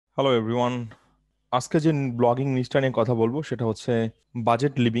Hello everyone. আজকে যে blogging নিউজটা নিয়ে কথা বলবো সেটা হচ্ছে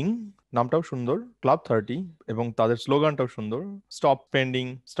বাজেট লিভিং। নামটাও সুন্দর, ক্লাব 30, এবং তাদের স্লোগানটাও সুন্দর, স্টপ স্পেন্ডিং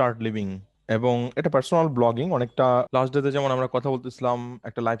স্টার্ট লিভিং। এবং এটা পার্সোনাল ব্লগিং অনেকটা। লাস্ট ডেতে যেমন আমরা কথা বলতেছিলাম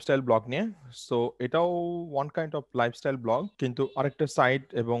একটা লাইফস্টাইল ব্লগ নিয়ে, সো এটাও one kind of lifestyle blog, কিন্তু আরেকটা সাইড।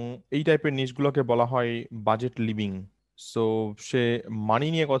 এবং এই টাইপের নিউজগুলোকে বলা হয় বাজেট লিভিং। সো সে মানি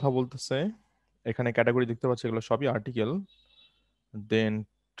নিয়ে কথা বলতেছে। এখানে ক্যাটাগরি দেখতে পাচ্ছি, এগুলো সবই আর্টিকেল। দেন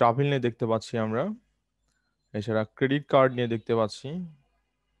ট্রাভেল নিয়ে দেখতে পাচ্ছি আমরা, এছাড়া ক্রেডিট কার্ড নিয়ে দেখতে পাচ্ছি,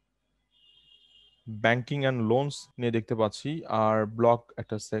 ব্যাংকিং অ্যান্ড লোনস নিয়ে দেখতে পাচ্ছি, আর ব্লগ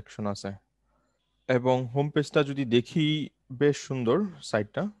একটা সেকশন আছে। এবং হোম পেজটা যদি দেখি, বেশ সুন্দর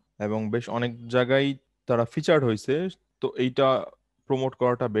সাইটটা, এবং বেশ অনেক জায়গায় তারা ফিচার্ড হয়েছে। তো এইটা প্রমোট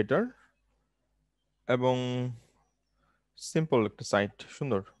করাটা বেটার, এবং সিম্পল একটা সাইট,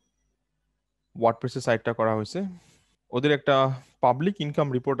 সুন্দর ওয়ার্ডপ্রেসের সাইটটা করা হয়েছে। ওদের একটা পাবলিক ইনকাম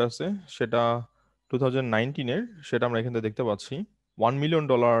রিপোর্ট আছে, সেটা 2019-এর, সেটা আমরা এখান থেকে দেখতে পাচ্ছি। $1 মিলিয়ন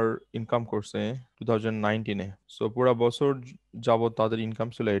ইনকাম করছে 2019-এ। সো পুরা বছর যাবত তাদের ইনকাম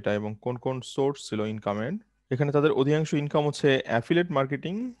ছিল এটা, এবং কোন কোন সোর্স ছিল ইনকামের। এখানে তাদের অধিকাংশ ইনকাম হচ্ছে অ্যাফিলিয়েট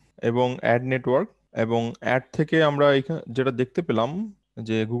মার্কেটিং এবং অ্যাড নেটওয়ার্ক। এবং অ্যাড থেকে আমরা এখানে যেটা দেখতে পেলাম,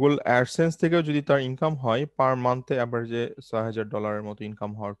 যে গুগল অ্যাডসেন্স থেকেও যদি তার ইনকাম হয় পার মান্থে অ্যাভারেজে $6,000 মতো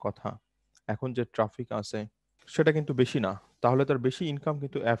ইনকাম হওয়ার কথা। এখন যে ট্রাফিক আছে সেটা কিন্তু বেশি না, তাহলে তার বেশি ইনকাম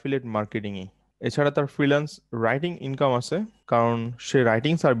কিন্তু অ্যাফিলিয়েট মার্কেটিংয়ে। এছাড়া তার ফ্রিল্যান্স রাইটিং ইনকাম আছে, কারণ সে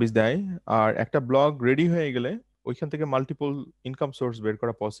রাইটিং সার্ভিস দেয়। আর একটা ব্লগ রেডি হয়ে গেলে ওইখান থেকে মাল্টিপল ইনকাম সোর্স বের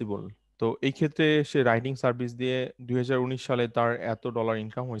করা পসিবল। তো এই ক্ষেত্রে সে রাইটিং সার্ভিস দিয়ে 2019 সালে তার এত ডলার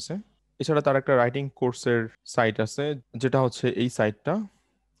ইনকাম হয়েছে। এছাড়া তার একটা রাইটিং কোর্সের সাইট আছে, যেটা হচ্ছে এই সাইটটা।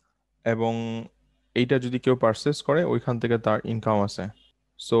 এবং এইটা যদি কেউ পারচেস করে ওইখান থেকে তার ইনকাম আছে।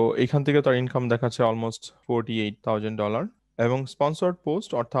 সো এইখান থেকে তার ইনকাম দেখাচ্ছে অলমোস্ট $48,000। এবং স্পন্সর্ড পোস্ট,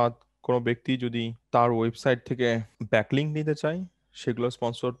 অর্থাৎ কোনো ব্যক্তি যদি তার ওয়েবসাইট থেকে ব্যাকলিংক নিতে চায়, সেগুলো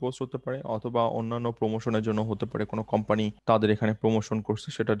স্পন্সর্ড পোস্ট হতে পারে, অথবা অন্যান্য প্রমোশনের জন্য হতে পারে, কোনো কোম্পানি তাদের এখানে প্রমোশন করছে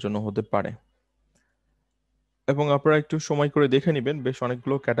সেটার জন্য হতে পারে। এবং আপনারা একটু সময় করে দেখে নেবেন, বেশ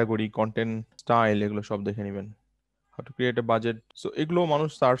অনেকগুলো ক্যাটাগরি, কন্টেন্ট স্টাইল, এগুলো সব দেখে নেবেন। How to create a budget, so এগুলো মানুষ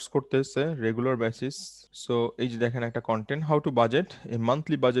সার্চ করতেছে রেগুলার বেসিস। সো এই যে দেখেন একটা content, how to budget A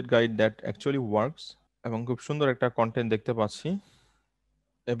monthly budget guide that actually works. এবং খুব সুন্দর একটা কন্টেন্ট দেখতে পাচ্ছি।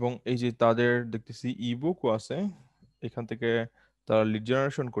 এবং এই যে তাদের দেখতেছি ইবুকও আছে, এখান থেকে তারা লিড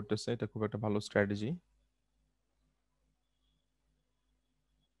জেনারেশন করতেছে, এটা খুব একটা ভালো স্ট্র্যাটেজি।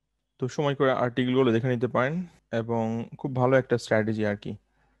 তো সময় করে আর্টিকেলগুলো দেখে নিতে পারেন, এবং খুব ভালো একটা স্ট্র্যাটেজি আর কি।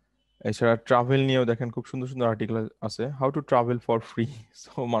 এছাড়া ট্রাভেল নিয়েও দেখেন খুব সুন্দর সুন্দর আর্টিকেল আছে, how to travel for free.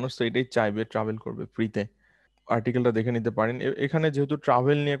 So মানুষ তো এটাই চাইবে, ট্রাভেল করবে ফ্রিতে। আর্টিকেলটা দেখে নিতে পারেন। এখানে যেহেতু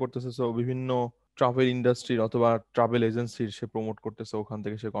ট্রাভেল নিয়ে করতেছে, সো বিভিন্ন ট্রাভেল ইন্ডাস্ট্রির অথবা ট্রাভেল এজেন্সির সে প্রমোট করতেছে, ওখান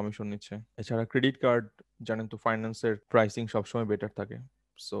থেকে সে কমিশন নিচ্ছে। এছাড়া ক্রেডিট কার্ড, জানেন তো ফাইন্যান্সের প্রাইসিং সবসময় বেটার থাকে।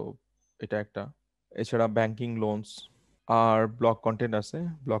 সো এটা একটা। এছাড়া ব্যাংকিং লোনস আর ব্লগ কন্টেন্ট আছে।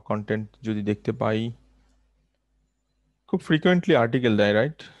 ব্লগ কন্টেন্ট যদি দেখতে পাই, খুব ফ্রিকোয়েন্টলি আর্টিকেল দেয়,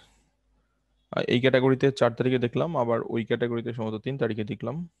 রাইট? এই ক্যাটাগরিতে 4 তারিখে দেখলাম, আবার ওই ক্যাটাগরিতে সম্ভবত 3 তারিখে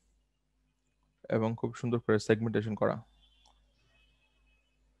দেখলাম। এবং খুব সুন্দর করে সেগমেন্টেশন করা,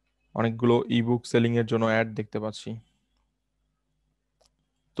 অনেকগুলো ইবুক সেলিং এর জন্য অ্যাড দেখতে পাচ্ছি।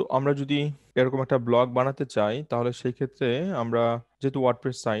 তো আমরা যদি এরকম একটা ব্লগ বানাতে চাই, তাহলে সেই ক্ষেত্রে আমরা, যেহেতু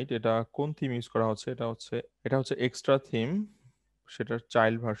ওয়ার্ডপ্রেস সাইট, এটা কোন থিম ইউজ করা হচ্ছে, এটা হচ্ছে এক্সট্রা থিম, সেটার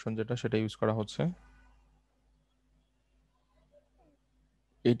চাইল্ড ভার্সন যেটা, সেটা ইউজ করা হচ্ছে।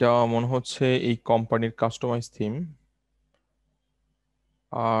 এটা মনে হচ্ছে এই কোম্পানির কাস্টমাইজ থিম।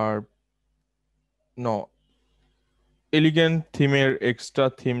 আর ন এলিগেন্ট থিমের এক্সট্রা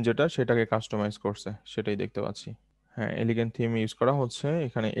থিম যেটা, সেটাকে কাস্টমাইজ করছে, সেটাই দেখতে পাচ্ছি। হ্যাঁ, এলিগেন্ট থিম ইউজ করা হচ্ছে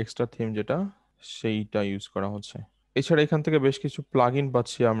এখানে, এক্সট্রা থিম যেটা সেইটা ইউজ করা হচ্ছে। এছাড়া এখান থেকে বেশ কিছু প্লাগ ইন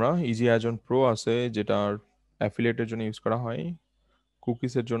পাচ্ছি আমরা। ইজি অ্যাজন প্রো আছে, যেটা অ্যাফিলিয়েটের জন্য ইউজ করা হয়।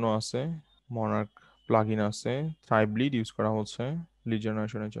 কুকিজের জন্য আছে, মনার্ক প্লাগ ইন আছে, থ্রাইভ লিড ইউজ করা হচ্ছে লিড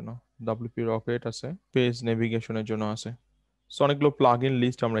জেনারেশনের জন্য, ডাব্লিউপি রকেট আছে, পেজ নেভিগেশনের জন্য আছে। সো অনেকগুলো প্লাগ ইন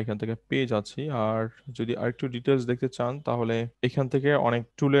লিস্ট আমরা এখান থেকে পেয়ে যাচ্ছি। আর যদি আরেকটু ডিটেলস দেখতে চান, তাহলে এখান থেকে অনেক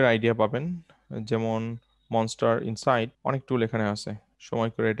টুলের আইডিয়া পাবেন, যেমন মনস্টার ইনসাইট, অনেক টুল এখানে আছে।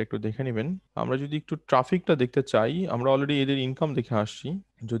 সময় করে এটা একটু দেখে নেবেন। আমরা যদি একটু ট্রাফিকটা দেখতে চাই, আমরা অলরেডি এদের ইনকাম দেখে আসছি।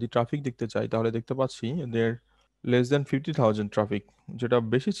 যদি ট্রাফিক দেখতে চাই, তাহলে দেখতে পাচ্ছি এদের less than 50,000 ট্রাফিক, যেটা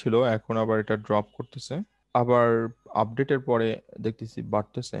বেশি ছিল, এখন আবার এটা ড্রপ করতেছে। আবার আপডেটের পরে দেখতেছি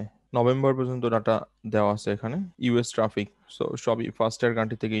বাড়তেছে। নভেম্বর পর্যন্ত ডাটা দেওয়া আছে এখানে। ইউএস ট্রাফিক, সো সবই ফার্স্ট ইয়ার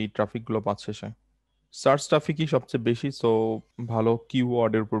কান্ট্রি থেকে এই ট্রাফিকগুলো পাচ্ছে সে। সার্চ ট্রাফিকই সবচেয়ে বেশি, সো ভালো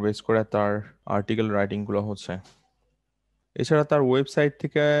কিওয়ার্ডের উপর বেস করে তার আর্টিকেল রাইটিংগুলো হচ্ছে। এছাড়া তার ওয়েবসাইট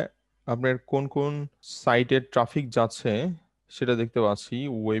থেকে আপনার কোন কোন সাইটের ট্রাফিক যাচ্ছে সেটা দেখতে পাচ্ছি।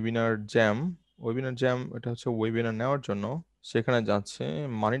 ওয়েবিনার জ্যাম এটা হচ্ছে ওয়েবিনার নেওয়ার জন্য, সেখানে যাচ্ছে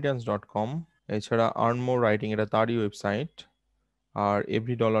মানিড্যান্স.com। এছাড়া আর্নমোর রাইটিং এটা তারই ওয়েবসাইট। আর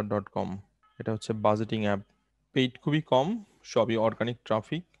everydollar.com এটা হচ্ছে বাজেটিং অ্যাপ। পেইড খুবই কম, সবই অর্গানিক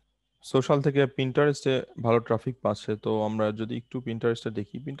ট্রাফিক। সোশ্যাল থেকে পিন্টারেস্টে ভালো ট্রাফিক পাচ্ছে। তো আমরা যদি একটু পিন্টারেস্টে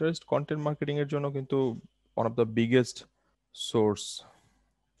দেখি, পিন্টারেস্ট কন্টেন্ট মার্কেটিং এর জন্য কিন্তু one of the biggest source.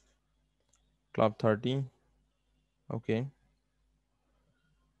 Club 30, ওকে,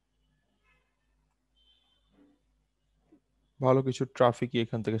 ভালো কিছু ট্রাফিকই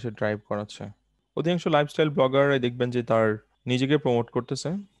এখান থেকে সে ড্রাইভ করাচ্ছে। অধিকাংশ লাইফস্টাইল ব্লগাররাই দেখবেন যে তার নিজেকে প্রমোট করতেছে,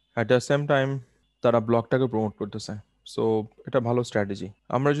 অ্যাট দ্য সেম টাইম তারা ব্লগটাকে প্রমোট করতেছে। সো এটা ভালো স্ট্র্যাটেজি।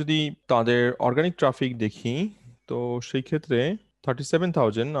 আমরা যদি তাদের অর্গানিক ট্রাফিক দেখি, তো সেই ক্ষেত্রে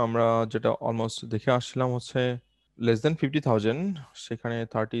 37,000, আমরা যেটা অলমোস্ট দেখে আসছিলাম হচ্ছে less than 50,000, সেখানে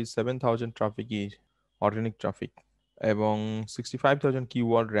 37,000 ট্রাফিকই অর্গানিক ট্রাফিক, এবং 65,000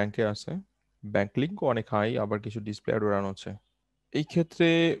 কিওয়ার্ড র্যাঙ্কে আছে। ব্যাকলিঙ্কও অনেক হাই, আবার কিছু ডিসপ্লে অ্যাড রান হচ্ছে। এই ক্ষেত্রে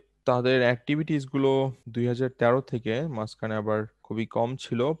তাদের অ্যাক্টিভিটিসগুলো 2013 থেকে মাঝখানে আবার খুবই কম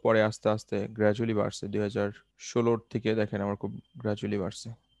ছিল, পরে আস্তে আস্তে গ্র্যাজুয়ালি বাড়ছে। 2016 থেকে দেখেন আমার খুব গ্র্যাজুয়ালি বাড়ছে।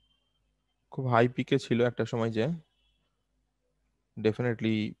 খুব হাই পিকে ছিল একটা সময়, যে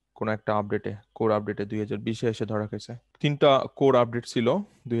ডেফিনেটলি কোনো একটা আপডেটে, কোর আপডেটে 2020-এ এসে ধরা গেছে। 3টা কোর আপডেট ছিল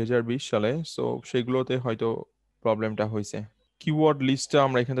 2020 সালে, সো সেগুলোতে হয়তো প্রবলেমটা হয়েছে। কিওয়ার্ড লিস্টটা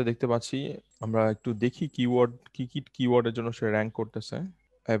আমরা এখানে দেখতে পাচ্ছি। আমরা একটু দেখি কিওয়ার্ড কি কি কিওয়ার্ডের জন্য সে র্যাঙ্ক করতেছে,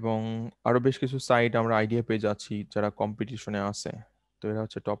 এবং আরো বেশ কিছু সাইট আমরা আইডিয়া পেয়ে যাচ্ছি যারা কম্পিটিশনে আছে। তো এরা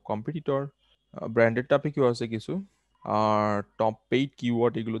হচ্ছে টপ কম্পিটিটর। ব্র্যান্ডেড টপিকও আছে কিছু, আর টপ পেইড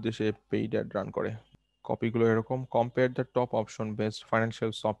কিওয়ার্ড এগুলোতে সে পেইড অ্যাড রান করে। কপিগুলো এরকম: compare the top option best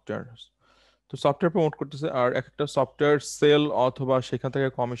financial software. তো সফটওয়্যার প্রমোট করতেছে, আর এক একটা সফটওয়্যার সেল অথবা সেখান থেকে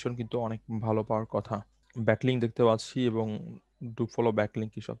কমিশন কিন্তু অনেক ভালো পাওয়ার কথা। ব্যাকলিং দেখতে পাচ্ছি, এবং ডু ফলো ব্যাকলিং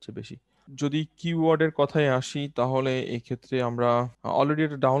কি সবচেয়ে বেশি। যদি কিওয়ার্ডের কথায় আসি, তাহলে এই ক্ষেত্রে আমরা অলরেডি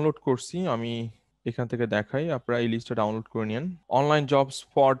এটা ডাউনলোড করছি, আমি এখান থেকে দেখাই, আপনারা এই লিস্টটা ডাউনলোড করে নিন। অনলাইন জবস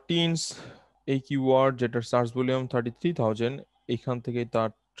ফর টিনস, এই কিওয়ার্ড যেটার সার্চ ভলিউম 33,000, এখান থেকে তার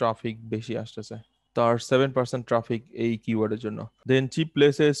ট্রাফিক বেশি আসতেছে। তার 7% ট্রাফিক এই কিওয়ার্ডের জন্য। দেন চিপ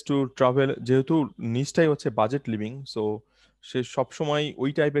প্লেসেস টু ট্রাভেল, যেহেতু নিচটাই হচ্ছে বাজেট লিভিং, সো সে সবসময়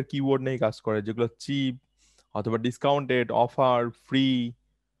ওই টাইপের কিওয়ার্ড নিয়ে কাজ করে যেগুলো চিপ অথবা discounted, offer, free,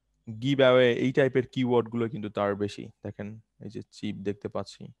 give away, এই টাইপের কিওয়ার্ড গুলো কিন্তু তার বেশি। দেখেন, এই যে চিপ দেখতে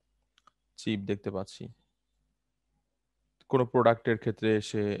পাচ্ছি কোনো প্রোডাক্টের ক্ষেত্রে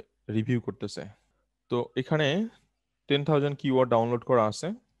সে রিভিউ করতেছে। তো এখানে 10,000 কিওয়ার্ড ডাউনলোড করা আছে।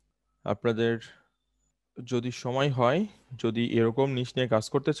 আপনাদের যদি সময় হয়, যদি এরকম নিশ নিয়ে কাজ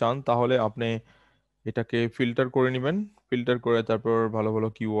করতে চান, তাহলে আপনি এটাকে ফিল্টার করে নেবেন। ফিল্টার করে তারপর ভালো ভালো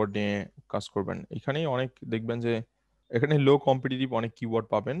কিওয়ার্ড নিয়ে কাজ করবেন। এখানেই অনেক দেখবেন যে এখানে লো কম্পিটিটিভ অনেক কিওয়ার্ড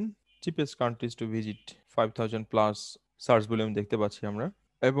পাবেন। Cheapest countries to visit, 5,000 plus search volume দেখতে পাচ্ছি আমরা।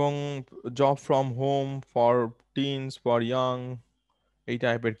 এবং job from home for teens, for young, এই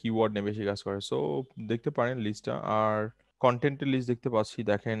টাইপের কিওয়ার্ড নিয়ে বেশি কাজ করে। সো দেখতে পারেন লিস্টটা। আর কন্টেন্টের লিস্ট দেখতে পাচ্ছি,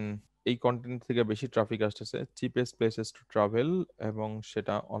 দেখেন এই কন্টেন্ট থেকে বেশি ট্রাফিক আসতেছে, চিপেস্ট প্লেসেস টু ট্রাভেল, এবং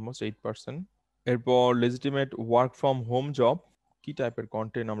সেটা অলমোস্ট 8%। এরপর legitimate work from home job, কি টাইপের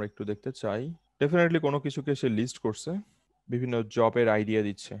কন্টেন্ট আমরা একটু দেখতে চাই। ডেফিনেটলি কোনো কিছুকে সে লিস্ট করছে, বিভিন্ন জবের আইডিয়া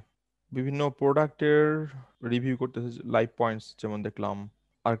দিচ্ছে, বিভিন্ন প্রোডাক্টের রিভিউ করতেছে, লাইভ পয়েন্টস যেমন দেখলাম।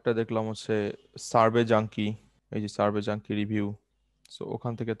 আরেকটা দেখলাম হচ্ছে সার্ভে জাঙ্কি, এই যে সার্ভে জাঙ্কি রিভিউ, সো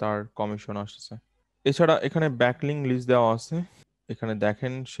ওখান থেকে তার কমিশন আসছে। এছাড়া এখানে ব্যাকলিং লিস্ট দেওয়া আছে, এখানে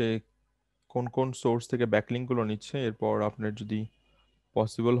দেখেন সে কোন কোন সোর্স থেকে ব্যাকলিং গুলো নিচ্ছে। এরপর আপনার যদি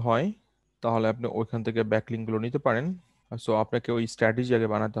পসিবল হয়, তাহলে আপনি ওইখান থেকে ব্যাকলিং গুলো নিতে পারেন। সো আপনাকে ওই স্ট্র্যাটেজি আগে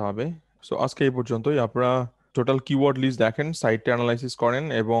বানাতে হবে। সো আজকে এই পর্যন্তই। আপনারা টোটাল কিওয়ার্ড লিস্ট দেখেন, সাইটটা অ্যানালাইসিস করেন,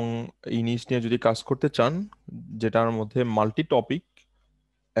 এবং এই নিশ নিয়ে যদি কাজ করতে চান, যেটার মধ্যে মাল্টি টপিক,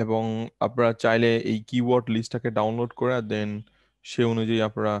 এবং আপনারা চাইলে এই কিওয়ার্ড লিস্টটাকে ডাউনলোড করে দেন সে অনুযায়ী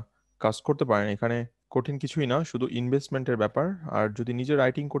আপনারা কাজ করতে পারেন। এখানে কঠিন কিছুই না, শুধু ইনভেস্টমেন্টের ব্যাপার। আর যদি নিজে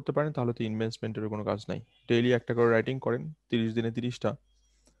রাইটিং করতে পারেন, তাহলে তো ইনভেস্টমেন্টের কোনো কাজ নাই। ডেইলি একটা করে রাইটিং করেন, 30 দিনে 30টা,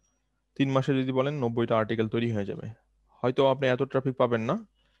 3 মাসে যদি বলেন 90টা আর্টিকেল তৈরি হয়ে যাবে। হয়তো আপনি এত ট্রাফিক পাবেন না,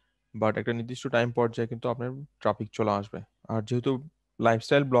 বাট একটা নির্দিষ্ট টাইম পর্যায়ে কিন্তু আপনার ট্রাফিক চলে আসবে। আর যেহেতু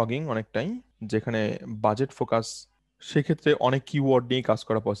লাইফস্টাইল ব্লগিং অনেকটাই, যেখানে বাজেট ফোকাস, সেক্ষেত্রে অনেক কিওয়ার্ড নিয়ে কাজ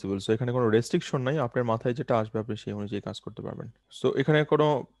করা পসিবল। সো এখানে কোনো রেস্ট্রিকশন নাই, আপনার মাথায় যেটা আসবে আপনি সেই অনুযায়ী কাজ করতে পারবেন। সো এখানে কোনো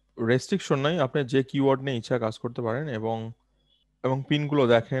রেস্ট্রিকশন নাই, আপনি যে কিওয়ার্ড নিয়ে ইচ্ছা কাজ করতে পারেন। এবং এবং পিনগুলো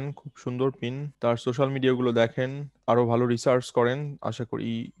দেখেন, খুব সুন্দর পিন। তার সোশ্যাল মিডিয়াগুলো দেখেন, আরো ভালো রিসার্চ করেন, আশা করি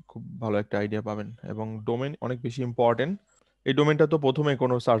খুব ভালো একটা আইডিয়া পাবেন। এবং ডোমেন অনেক বেশি ইম্পর্টেন্ট। এই ডোমেনটা তো প্রথমে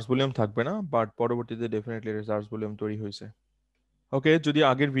কোনো সার্চ ভলিউম থাকবে না, বাট পরবর্তীতে ডেফিনেটলি সার্চ ভলিউম তৈরি হয়েছে। ওকে, যদি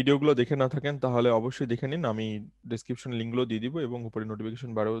আগের ভিডিওগুলো দেখে না থাকেন তাহলে অবশ্যই দেখে নিন, আমি ডিসক্রিপশন লিঙ্কগুলো দিয়ে দিব এবং উপরে নোটিফিকেশন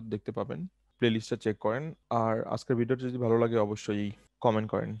বারেও দেখতে পাবেন। প্লেলিস্টটা চেক করেন। আর আজকের ভিডিওটা যদি ভালো লাগে অবশ্যই কমেন্ট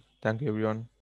করেন। Thank you everyone.